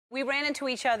We ran into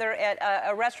each other at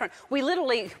a restaurant. We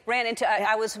literally ran into,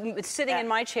 I was sitting in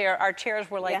my chair. Our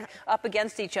chairs were like up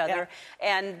against each other.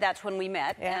 And that's when we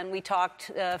met. And we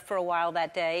talked for a while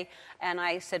that day. And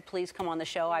I said, please come on the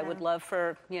show. I would love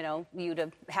for, you to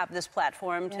have this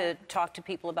platform to talk to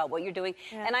people about what you're doing.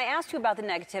 And I asked you about the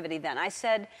negativity then. I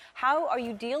said, how are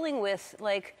you dealing with,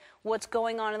 like, what's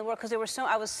going on in the world? Because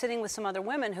I was sitting with some other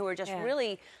women who were just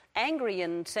really angry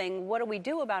and saying, what do we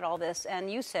do about all this? And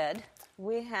you said,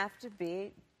 we have to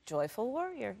be joyful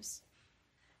warriors.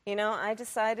 I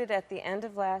decided at the end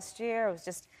of last year,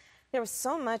 there was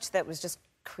so much that was just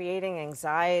creating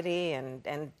anxiety and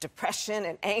depression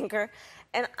and anger.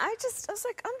 And I was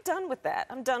like, I'm done with that.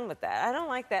 I'm done with that. I don't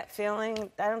like that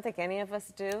feeling. I don't think any of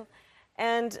us do.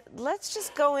 And let's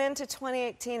just go into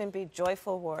 2018 and be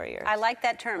joyful warriors. I like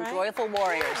that term, joyful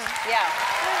warriors.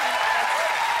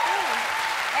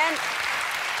 And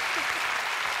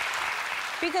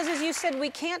because, as you said, we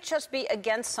can't just be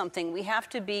against something. We have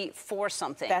to be for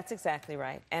something. That's exactly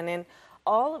right. And in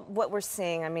all of what we're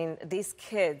seeing, I mean, these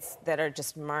kids that are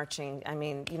just marching, I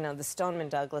mean, the Stoneman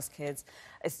Douglas kids,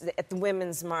 at the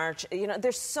Women's March,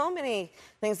 there's so many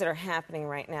things that are happening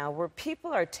right now where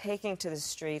people are taking to the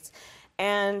streets.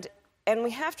 And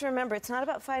we have to remember, it's not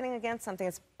about fighting against something,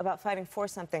 it's about fighting for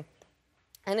something.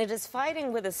 And it is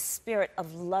fighting with a spirit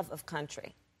of love of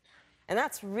country. And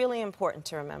that's really important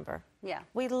to remember.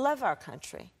 We love our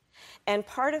country. And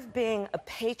part of being a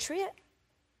patriot,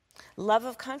 love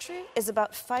of country, is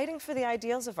about fighting for the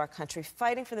ideals of our country,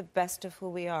 fighting for the best of who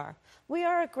we are. We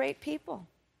are a great people.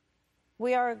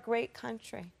 We are a great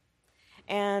country.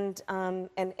 And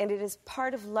it is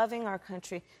part of loving our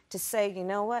country to say, you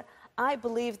know what? I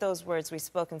believe those words we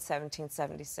spoke in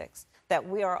 1776, that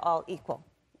we are all equal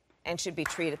and should be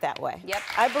treated that way.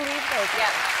 I believe those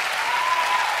words.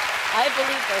 I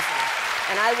believe those words.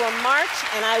 And I will march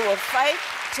and I will fight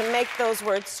to make those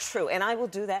words true. And I will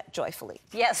do that joyfully.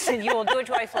 Yes, and you will do it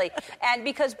joyfully. And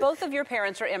because both of your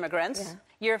parents are immigrants,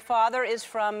 your father is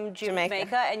from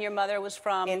Jamaica and your mother was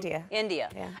from India.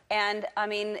 And, I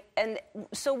mean, and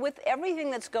so with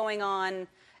everything that's going on,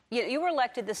 you were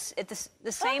elected at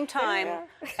the same time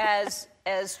as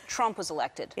Trump was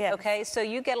elected, okay? So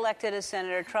you get elected as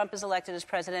senator, Trump is elected as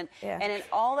president, and in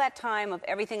all that time of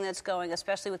everything that's going,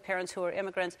 especially with parents who are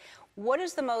immigrants, what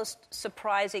is the most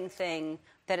surprising thing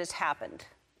that has happened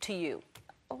to you?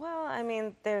 Well, I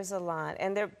mean, there's a lot,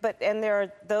 and there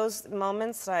are those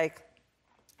moments like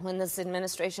when this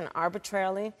administration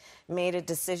arbitrarily made a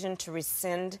decision to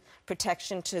rescind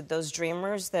protection to those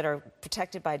dreamers that are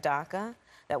protected by DACA.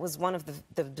 That was one of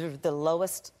the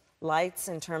lowest lights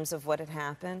in terms of what had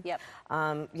happened.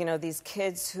 These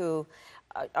kids who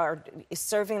are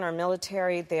serving in our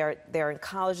military, they're in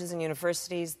colleges and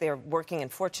universities, they're working in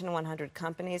Fortune 100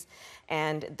 companies,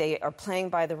 and they are playing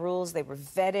by the rules. They were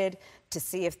vetted to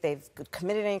see if they've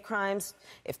committed any crimes,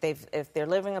 if they're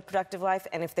living a productive life,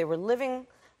 and if they were living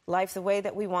life the way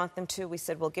that we want them to, we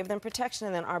said, we'll give them protection,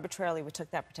 and then arbitrarily we took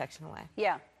that protection away.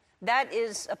 That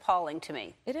is appalling to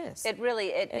me. It is. It really,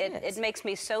 it makes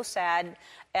me so sad,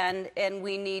 and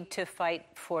we need to fight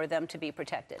for them to be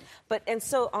protected. And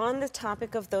so on the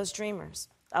topic of those dreamers,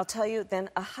 I'll tell you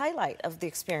then a highlight of the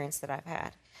experience that I've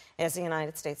had as a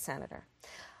United States Senator.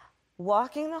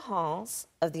 Walking the halls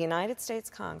of the United States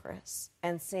Congress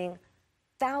and seeing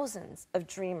thousands of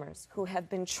dreamers who have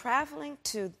been traveling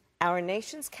to our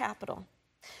nation's capital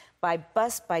by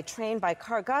bus, by train, by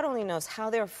car. God only knows how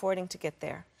they're affording to get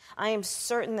there. I am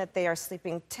certain that they are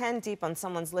sleeping 10 deep on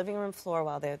someone's living room floor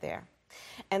while they're there.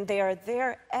 And they are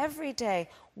there every day,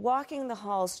 walking the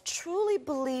halls, truly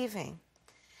believing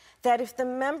that if the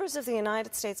members of the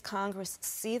United States Congress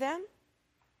see them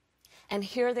and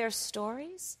hear their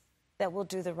stories, that we'll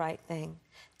do the right thing.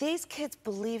 These kids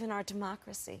believe in our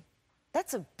democracy.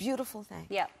 That's a beautiful thing.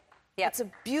 It's a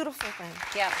beautiful thing.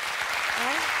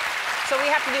 Right? So we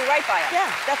have to do right by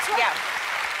them. That's right.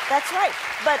 That's right.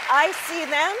 But I see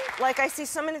them, like I see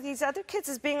so many of these other kids,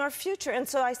 as being our future. And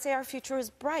so I say our future is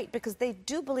bright because they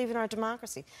do believe in our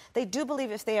democracy. They do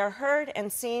believe if they are heard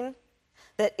and seen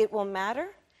that it will matter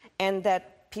and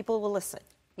that people will listen.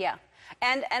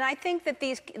 And I think that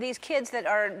these kids that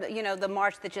are, the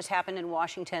march that just happened in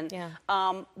Washington,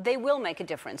 they will make a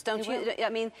difference, don't you? I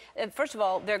mean, first of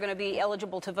all, they're going to be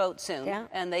eligible to vote soon,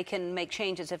 and they can make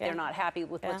changes if they're not happy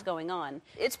with what's going on.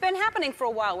 It's been happening for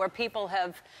a while where people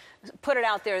have put it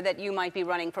out there that you might be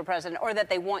running for president or that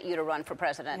they want you to run for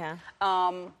president.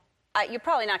 You're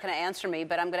probably not going to answer me,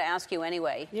 but I'm going to ask you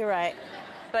anyway. You're right.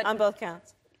 But on both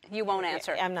counts. You won't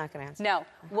answer. I'm not going to answer. No.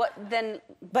 What then?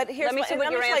 But here's let me see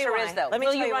what your answer is, though.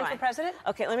 Will you run for president?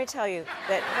 Okay, let me tell you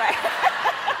that. Right.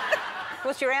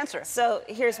 What's your answer? So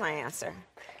here's my answer.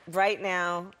 Right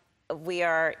now, we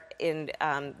are in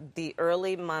the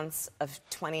early months of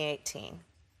 2018.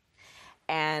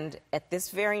 And at this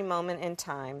very moment in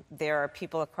time, there are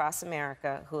people across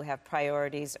America who have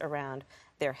priorities around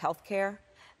their health care,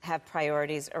 have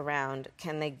priorities around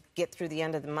can they get through the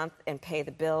end of the month and pay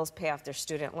the bills, pay off their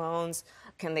student loans,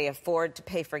 can they afford to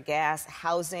pay for gas,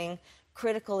 housing,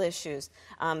 critical issues.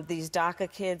 These DACA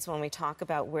kids, when we talk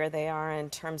about where they are in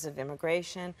terms of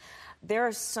immigration, there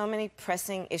are so many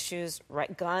pressing issues,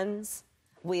 right? Guns.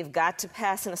 We've got to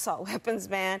pass an assault weapons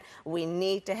ban. We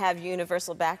need to have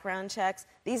universal background checks.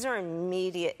 These are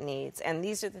immediate needs, and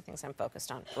these are the things I'm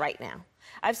focused on right now.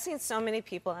 I've seen so many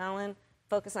people, Ellen,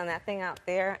 focus on that thing out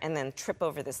there and then trip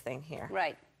over this thing here.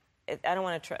 Right. I don't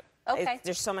want to trip. Okay.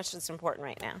 There's so much that's important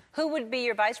right now. Who would be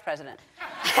your vice president?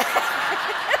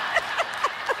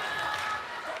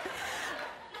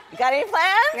 You got any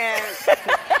plans? Yeah.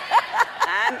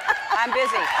 I'm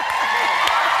busy.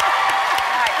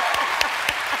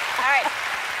 All right.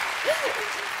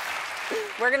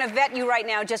 We're going to vet you right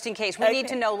now just in case. We need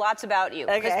to know lots about you.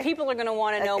 Because people are going to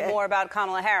want to know more about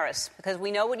Kamala Harris. Because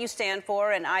we know what you stand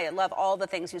for, and I love all the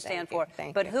things you stand for.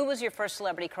 But who was your first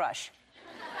celebrity crush?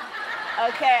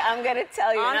 Okay, I'm going to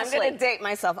tell you. Honestly. And I'm going to date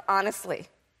myself, honestly.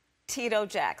 Tito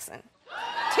Jackson.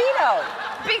 Tito.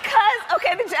 Because,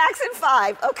 okay, the Jackson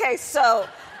 5. Okay, so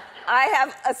I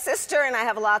have a sister and I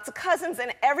have lots of cousins,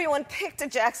 and everyone picked a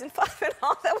Jackson 5, and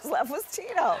all that was left was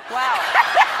Tito. Wow.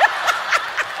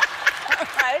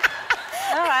 Right.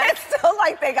 All right. It's so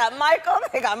like they got Michael,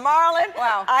 they got Marlon.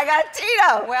 Wow. I got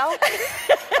Tito. Well,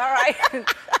 all right.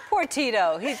 Poor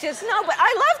Tito. He's just... No, but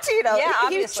I love Tito. Yeah,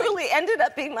 obviously. He truly ended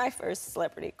up being my first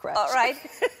celebrity crush. All right.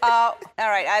 All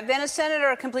right. I've been a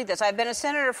senator, complete this. I've been a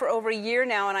senator for over a year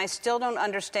now, and I still don't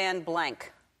understand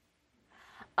blank.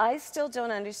 I still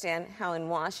don't understand how in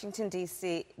Washington,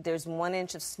 D.C., there's 1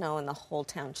 inch of snow and the whole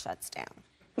town shuts down.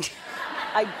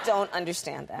 I don't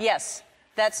understand that. Yes.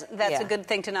 That's a good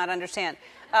thing to not understand.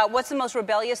 What's the most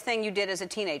rebellious thing you did as a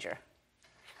teenager?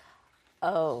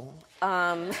 Oh,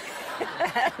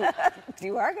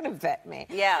 you are going to vet me.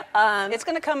 Yeah. It's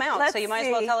going to come out, so you might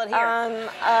as well tell it here.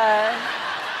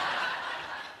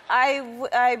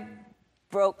 I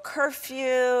broke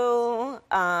curfew.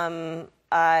 I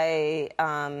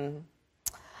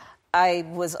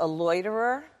was a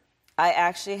loiterer. I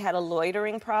actually had a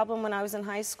loitering problem when I was in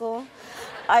high school.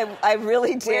 I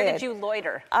really did. Where did you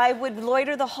loiter? I would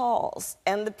loiter the halls,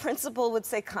 and the principal would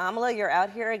say, Kamala, you're out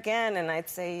here again. And I'd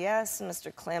say, yes,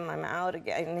 Mr. Klim, I'm out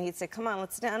again. And he'd say, come on,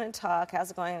 let's sit down and talk.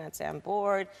 How's it going? And I'd say, I'm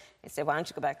bored. He'd say, why don't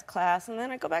you go back to class? And then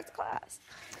I'd go back to class.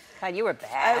 God, you were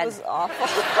bad. I was awful.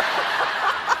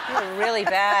 You were really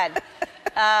bad.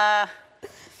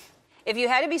 If you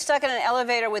had to be stuck in an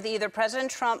elevator with either President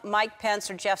Trump, Mike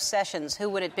Pence, or Jeff Sessions, who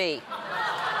would it be?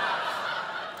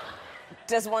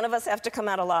 Does one of us have to come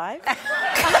out alive?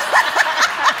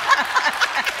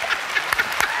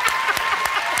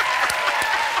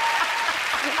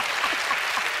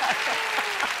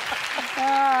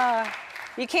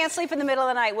 You can't sleep in the middle of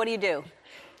the night. What do you do?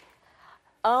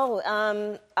 Oh,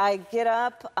 I get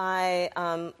up. I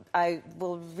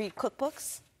will read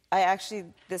cookbooks.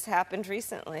 This happened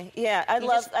recently. Yeah, I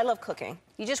love cooking.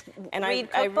 You just and read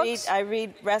cookbooks? I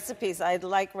read recipes. I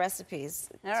like recipes.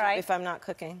 All right. If I'm not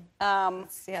cooking.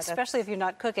 Especially if you're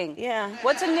not cooking. Yeah.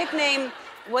 What's a nickname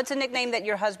that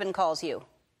your husband calls you?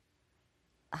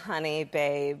 Honey,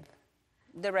 babe.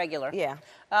 The regular. Yeah.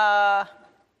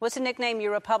 What's a nickname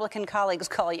your Republican colleagues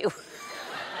call you?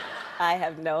 I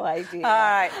have no idea. All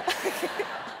right.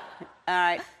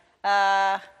 All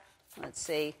right. Let's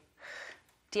see.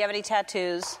 Do you have any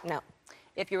tattoos? No.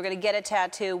 If you were going to get a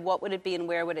tattoo, what would it be and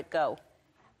where would it go?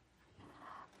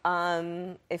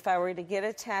 If I were to get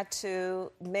a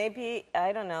tattoo, maybe,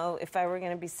 I don't know, if I were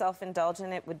going to be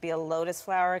self-indulgent, it would be a lotus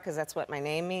flower, because that's what my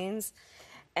name means.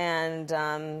 And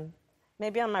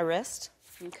maybe on my wrist.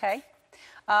 Okay.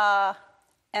 And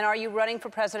are you running for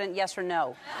president, yes or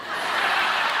no?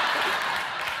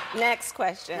 Next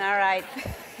question. All right.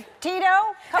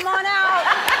 Tito, come on out.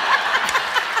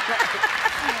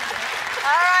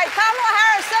 All right, Kamala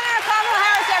Harris, Senator Kamala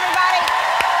Harris, everybody.